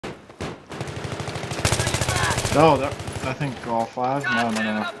No, that, I think all 5. No. I'm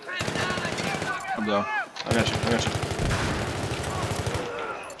down. I got you.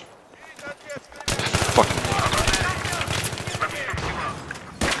 Fucking.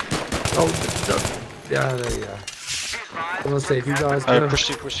 Oh, yeah, there you go. I'm gonna say if you guys. Alright, push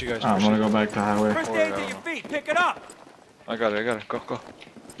you guys. I'm gonna go back to highway. First aid to your feet, pick it up! I got it. Go.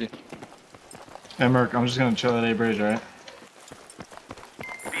 Yeah. Hey Merc, I'm just gonna chill at A bridge, right?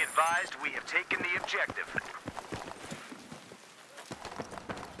 Be advised, we have taken the objective.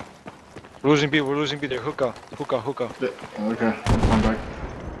 We're losing B there. Hookah. Okay, I'm coming back.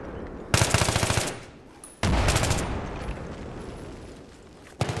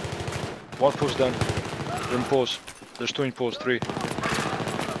 One push done. They're in pause. There's 2 in pause, 3.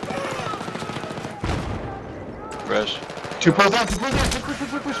 Fresh. 2 pulls down,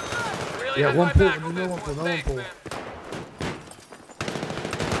 push. Yeah, one pull, no one pull.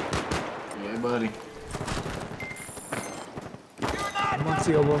 Yeah, buddy. I'm on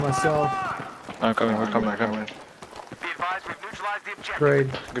CO by myself. I'm coming. Be advised, we've neutralized the objective.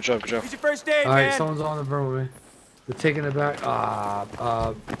 Trade. Good job. Here's your first aid, Alright, man! someone's on the front with me. They're taking it back.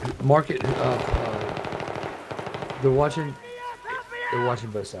 Market. They're watching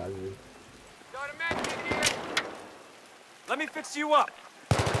both sides, dude. Let me fix you up!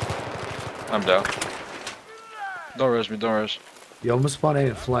 I'm down. Don't rush me. Yo, I'm gonna spawn A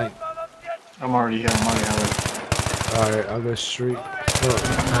and flank. I'm already here. Highway. Alright, I'll go street.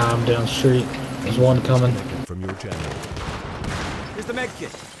 I'm down street. There's one coming. From your channel. Here's the med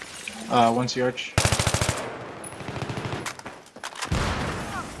kit. 1 C-arch.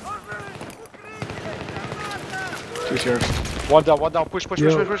 Two C-arch. One down. Push. Oh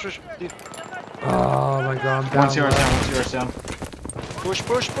my god, I'm down. 1 C-arch down. Push.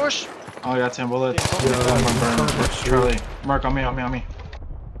 Oh, I got 10 bullets. Yo, I'm burning. Charlie. Mark, on me.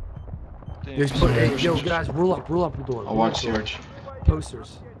 Yo, guys, roll up the door. I'll watch C-arch.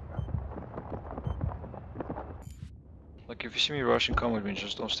 Posters. Like if you see me rushing, come with me.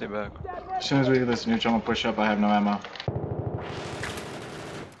 Just don't stay back. As soon as we get this neutral, I'm gonna push up. I have no ammo.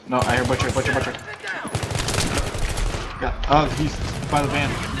 No, I hear butcher. Yeah. Oh, he's by the van.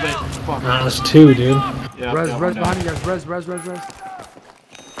 Fuck. That's 2, dude. Yeah. Res one down. behind you guys. Res. I'm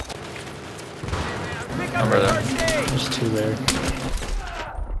right there. There's 2 there.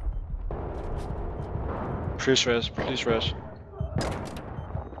 Please res.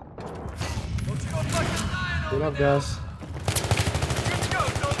 What up, guys?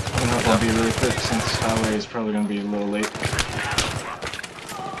 I'll be really quick since highway is probably gonna be a little late.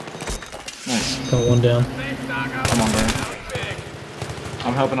 Nice. Got 1 down. I'm on burn.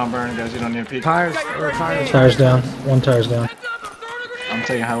 I'm helping on burn, guys. You don't need a peek. Tires down. 1 tire's down. I'm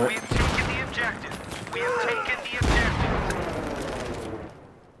taking highway. We have taken the objective.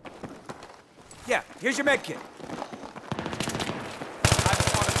 Yeah, here's your med kit. I've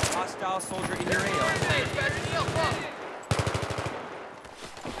spotted a hostile soldier in your AO.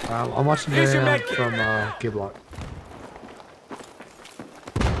 I'm watching Here's your the med kit. from Giblock.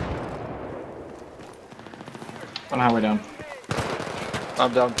 On highway down.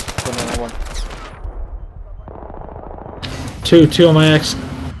 I'm down. Put another one. 2 on my X.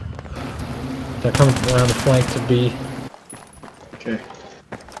 They're coming around the flank to B. Okay.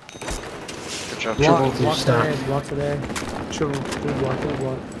 Good job. Block today. Triple block.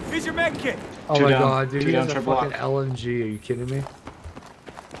 Here's your med kit. Oh Two my down. god, dude, Two he down, has a triple fucking block. LMG. Are you kidding me?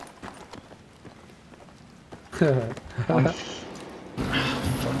 Fucking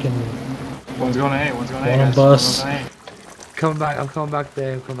One's going to A. One's going to A. One on Guys. bus. One's going to A. I'm coming back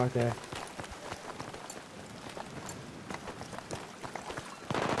there.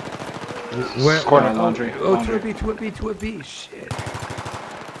 Where? Corner laundry. Oh, Laundry. two at B. Shit.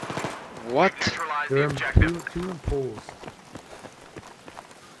 What? Neutralize They're the in objective. two in pools.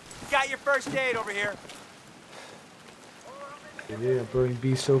 Got your first aid over here. Yeah, I'm burning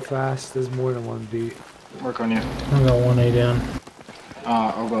B so fast. There's more than one B. Work on you. I got 1A down.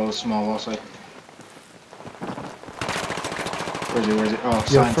 I'll go small wall side. Where's he? Oh,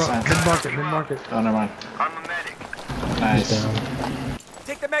 Yo, sign. mid market. Oh, never mind. I'm a medic. He's Nice. down.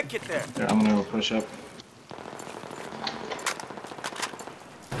 Take the med kit there. There, I'm gonna go push up.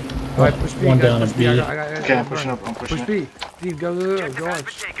 Alright, push B. One guys, down push at B. B. I Okay, I'm pushing up. I'm pushing Push up. B. Dean, go. Objective has Arch.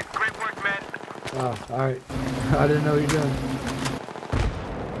 been taken. Great work, men. Oh, alright. I didn't know what you're doing.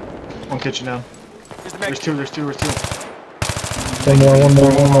 One kitchen down. Here's the med There's kit. two. One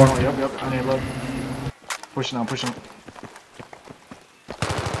more. Yep. I need load. Pushing on.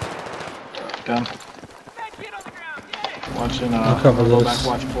 Down. Watching, I'll cover low this. back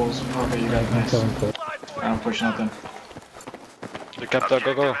watch pulls. Okay, you got it, nice. I'm pushing up then. The captain,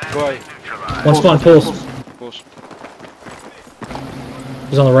 go. One spawn pulls. pulls.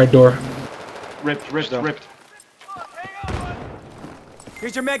 He's on the right door. Ripped.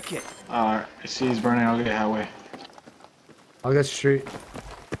 Here's your med kit. I see he's burning. I'll get highway. I'll get street.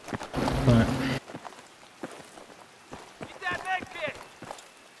 Alright. Get that med kit.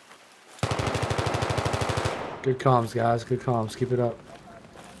 Good comms, guys. Good comms. Keep it up.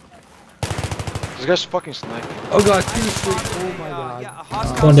 This guy's fucking sniping. Oh god, 2 street. Oh my god. Yeah, a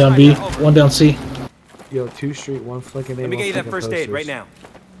hostile One down B, sniper. Over. one down C. Yo, 2 street, 1 flicking A. Let me one get you that flicking first aid right posters. now.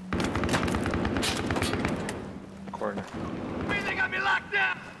 Corner.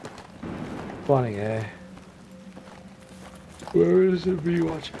 Spawning A. Where is it? B?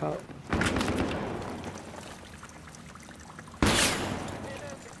 Watch out.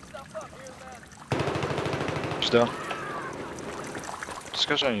 He's down. This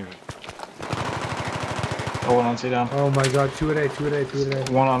guy's not even. Oh, one on C down. Oh my god, 2 at A, 2 at A, 2 at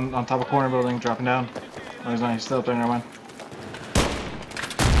A. One on top of corner building, dropping down. Oh, he's not. He's still up there. Never mind.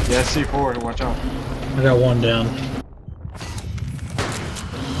 Yeah, C4. Watch out. I got one down.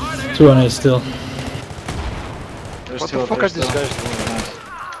 2 on A still. There's What two the up fuck there are these still. guys doing? Nice.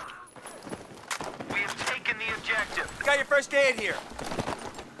 We have taken the objective. Got your first aid here.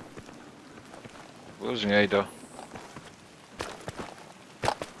 Losing A though.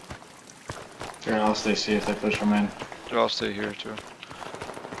 Here, I'll stay C if they push from in. I'll stay here too.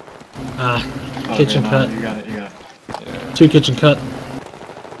 Ah, Oh, kitchen okay, cut. No, you got it. You got it. Yeah. 2 kitchen cut.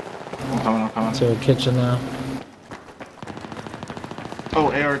 I'm coming. 2 kitchen now.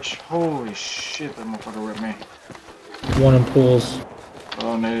 Oh, A-arch. Holy shit, that motherfucker ripped me. 1 in pools.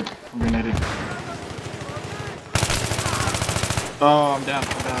 Oh, naded. I'm grenaded. Oh, I'm down.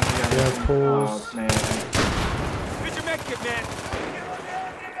 Yeah, pulls. Oh, man. Here's your med kit, man.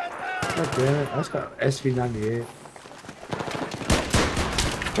 God damn it. That's got SV98.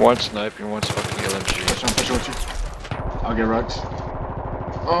 One sniping, one's fucking LMG. Push with you. I'll get rugs.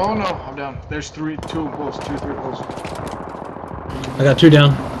 Oh, no. I'm down. There's 2 pulls. 3 pulls. I got 2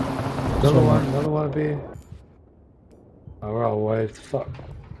 down. Another one B. Oh, we're all wiped. Fuck.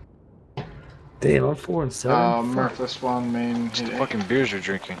 Damn, I'm 4 and 7. Murph, this one, main. It's the fucking beers you're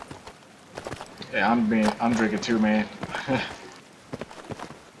drinking. Yeah, I'm drinking too, man.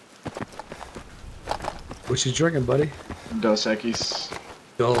 What you drinking, buddy? Dos Equis.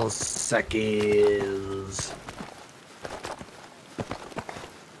 Dos Equis.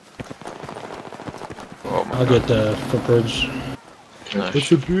 Oh my I'll god. get footbridge. Nice. What's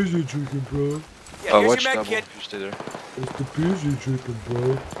the beers you drinking, bro? Yeah, Oh, here's watch your med double kit. if you stay there. What's the beers you drinking,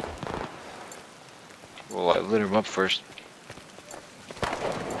 bro? Well, I lit him up first.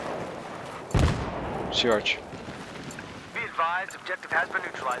 See Arch. Be advised, objective has been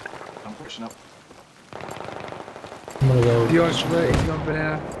neutralized. I'm pushing up. I'm gonna go. The arch right, he's going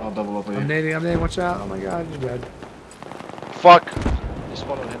banana. I'll double up with I'm you. nading, watch out. Oh my god, he's dead. Fuck! This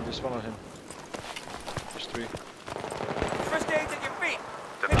one on him, this one on him. There's 3. First aid's at your feet.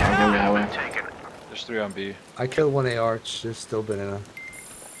 The Pick it I'll go up. that way. taken. There's 3 on B. I killed 1 A arch, there's still banana.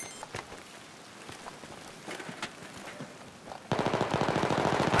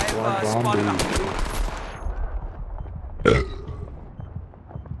 I've One spotted bomb up. Down.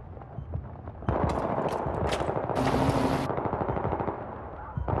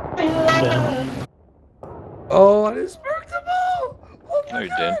 Oh, I just sparked the ball! Oh No, my you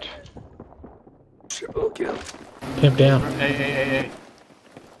god! didn't. Triple kill. Pimp down. Hey.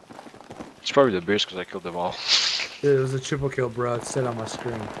 It's probably the beers because I killed them all. Dude, it was a triple kill, bro. It said on my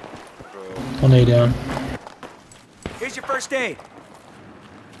screen. Bro. 1 A down. Here's your first aid.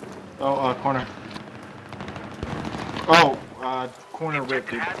 Oh, corner. Oh, corner whip,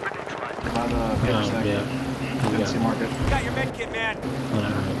 dude. Has been neutralized. By the Oh, paper stack. yeah. You Didn't see got market. Got your med kit, man. it. I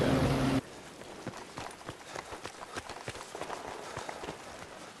got it.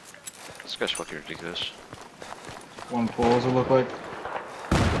 This guy's fucking ridiculous. 1 pull, does it look like?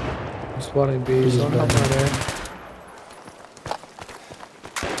 I'm spotting B, This is so I'm helping bad. out there.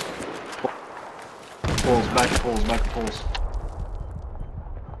 Pulls, back to pulls.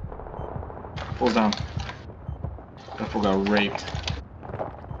 Pulls down. That fool got raped.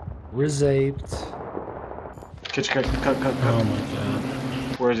 Resaped. Cut. Oh my god.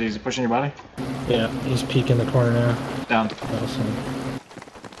 Where is he? Is he pushing your body? Yeah, he's peeking the corner now. Down. Awesome.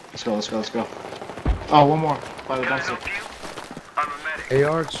 Let's go. Oh, one more. By the Gotta dumpster. help you? I'm a medic. A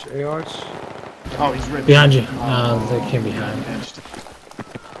arch. Oh, he's ripped. Behind you. Oh, They came behind. pinched.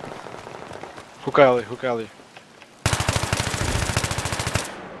 Hook alley.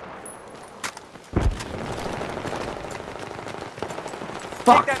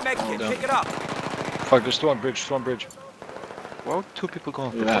 Take that med kit. down. Pick it up. Fuck, there's 2 on bridge, Why would 2 people go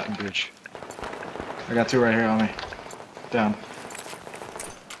on the Yeah. fucking bridge? I got 2 right here on me. Down.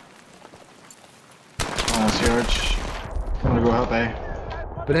 See Arch. I'm gonna go help A.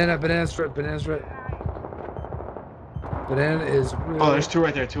 Banana strip. Banana is real. Oh, there's 2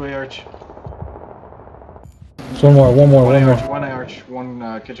 right there. 2 A Arch. There's one more. One A Arch.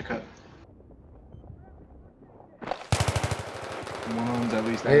 One kitchen cut. One of them's at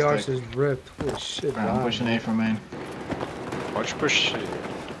least. AR's is ripped. Holy shit. Right, I'm pushing A from main. Watch push.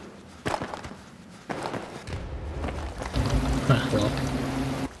 Well,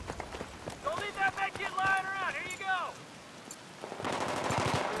 Don't leave that med kit lying around. Here you go.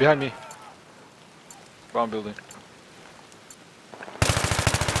 Behind me. Brown building.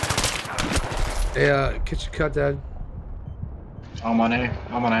 Hey, kitchen cut, Dad. I'm on A.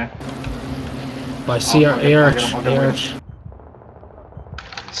 by CR, I'll get ARH, him, I'll get him. ARH.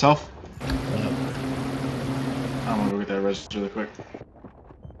 Self? I'm gonna go get that res really quick.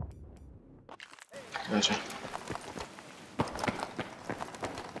 Gotcha.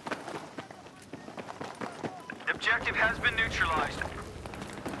 Objective has been neutralized.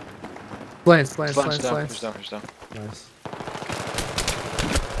 Slants. He's down. Nice.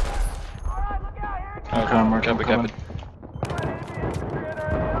 I'm Cabin. coming.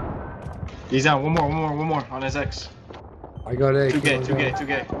 He's down. One more on his X. I got A.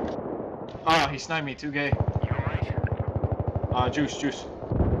 2K. Ah, he sniped me. 2K. Juice.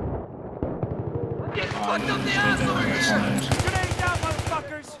 Put them down, soldiers! Grenade down,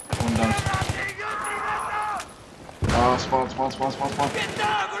 motherfuckers! One down. Spawn. Get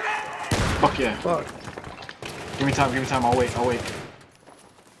down, grenade! Fuck yeah. Fuck. Give me time. I'll wait.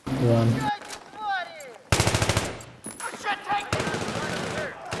 One.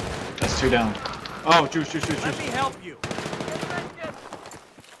 That's 2 down. Oh, juice. Let me help you.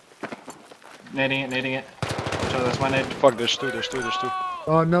 Nading it. Watch out, that's my nade. Fuck, there's two.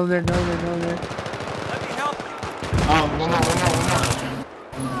 Oh, no, there. Let me help you. Oh, one more.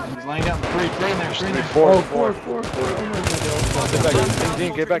 He's laying down. 3 in there. 3 in there. Four. Oh, four. Oh my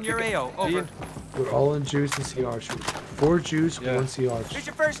god. Get back. Your AO, over. We're all in juice and CR. 4 juice, Yeah. 1 CR. Here's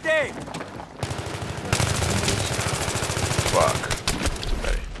your first aid. Fuck.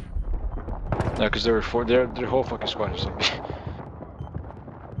 No, because there were 4. Their whole fucking squad is like.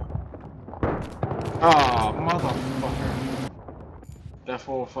 Oh, motherfucker. That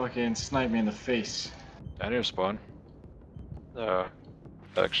fool fucking sniped me in the face. I didn't spawn.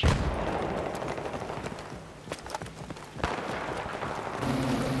 Actually.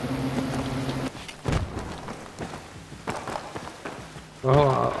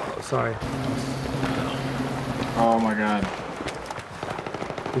 Oh, sorry. Oh my god.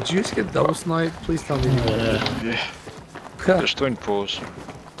 Did you just get double sniped? Please tell me you did. Yeah. There's 2 in pools.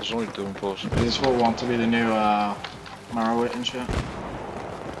 There's only 2 in pools. This fool want to be the new Marowit and shit.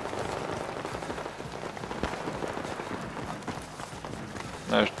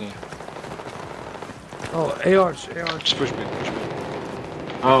 There's me. Oh, AR. Just push me.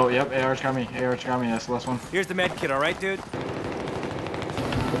 Oh, yep, AR's got me. That's the last one. Here's the med kit, alright, dude?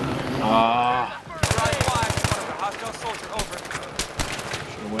 Hostile soldier, over.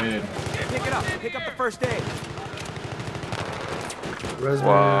 Should've waited. Pick it up. Pick up the first aid. Resume.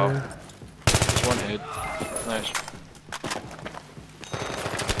 Wow. Just 1 hit. Nice.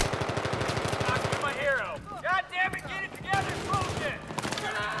 You're my hero. God damn it, get it together, close it.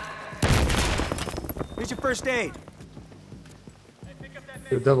 Here's your first aid.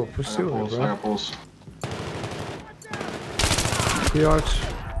 The double push I too, got pulse. bro. CR.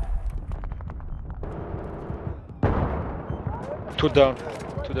 2 down.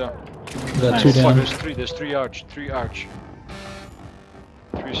 We got Nice. 2 Fuck, down. there's 3 arch. 3 arch.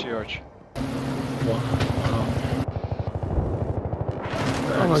 3 C arch. Wow.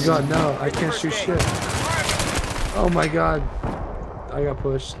 Oh my god, no, I can't shoot shit. Oh my god. I got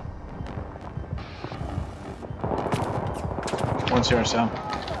pushed. 1 CR down.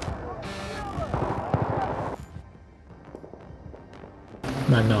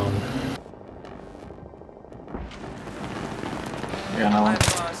 Magnum. Yeah, no one.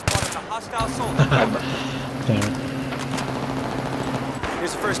 Spotted a hostile soldier. Damn it.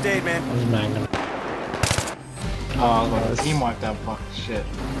 Here's the first aid, man. That was Magnum. Oh, look, the team wiped that fucking shit.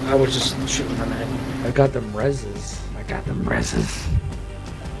 I was just shooting from it. I got them reses.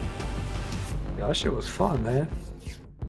 Yeah, that shit was fun, man.